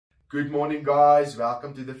Good morning guys,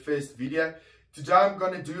 welcome to the first video. Today I'm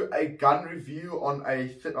going to do a gun review on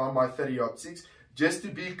my 30-06. Just to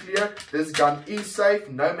be clear, this gun is safe,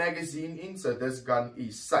 no magazine in, so this gun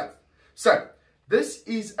is safe. So, this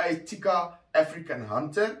is a Tikka African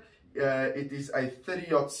Hunter. It is a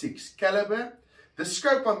 30-06 caliber. The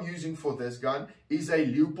scope I'm using for this gun is a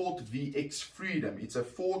Leupold VX Freedom. It's a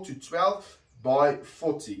 4-12 by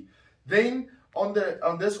 40. Then on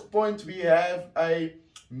this point we have a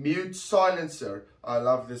mute silencer. I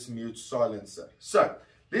love this mute silencer. So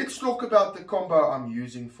let's talk about the combo I'm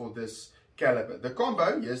using for this caliber. The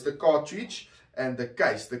combo, here's the cartridge and the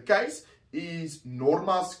case. The case is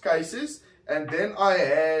Norma's cases, and then I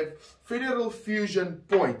have Federal Fusion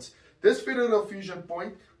point. This Federal Fusion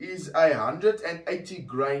point is a 180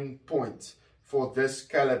 grain point for this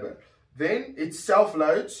caliber. Then it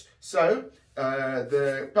self-loads, so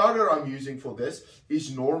the powder I'm using for this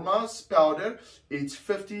is Norma's powder. It's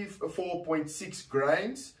 54.6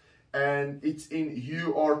 grains and it's in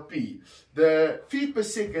URP. The feet per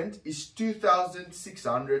second is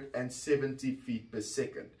 2,670 feet per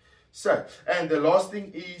second. So, and the last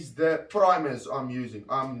thing is the primers I'm using.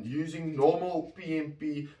 I'm using normal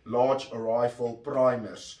PMP large rifle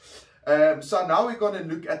primers. So now we're going to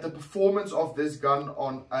look at the performance of this gun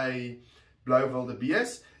on a Blue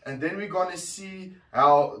Wildebeest, and then we're going to see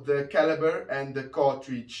how the caliber and the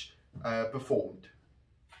cartridge performed.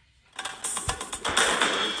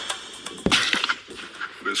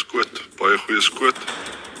 Goeie skoot, baie goeie skoot.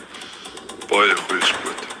 Baie goeie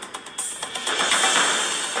skoot.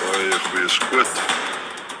 Baie goeie skoot.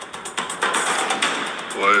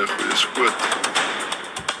 Baie goeie skoot.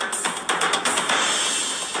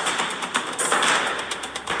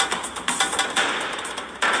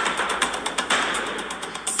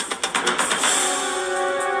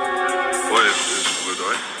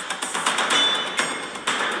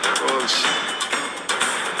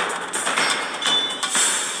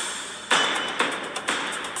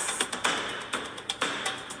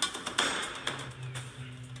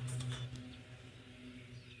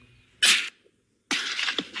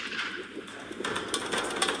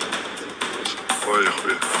 Baie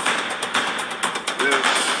goeie.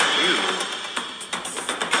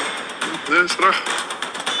 Nee, is reg.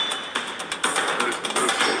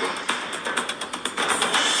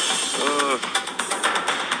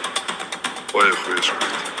 Baie goeie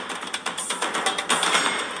skoot.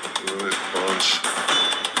 Net kans.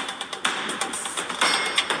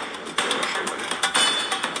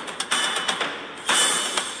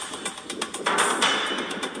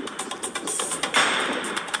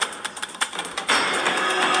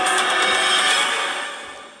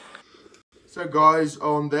 So guys,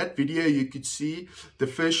 on that video you could see the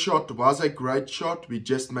first shot was a great shot. We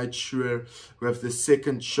just made sure we have the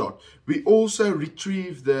second shot. We also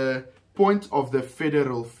retrieved the point of the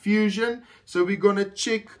Federal Fusion. So we're going to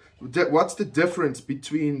check what's the difference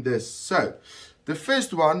between this. So the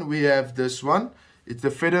first one, we have this one. It's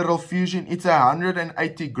the Federal Fusion. It's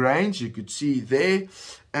 180 grains, you could see there.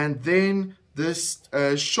 And then this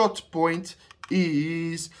shot point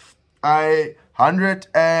is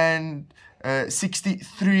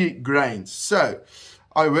 163 grains. So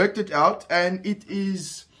I worked it out, and it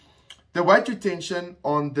is the weight retention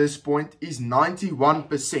on this point is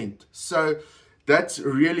 91%. So that's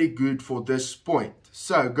really good for this point.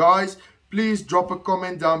 So guys, please drop a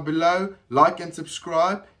comment down below, like and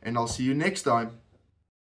subscribe, and I'll see you next time.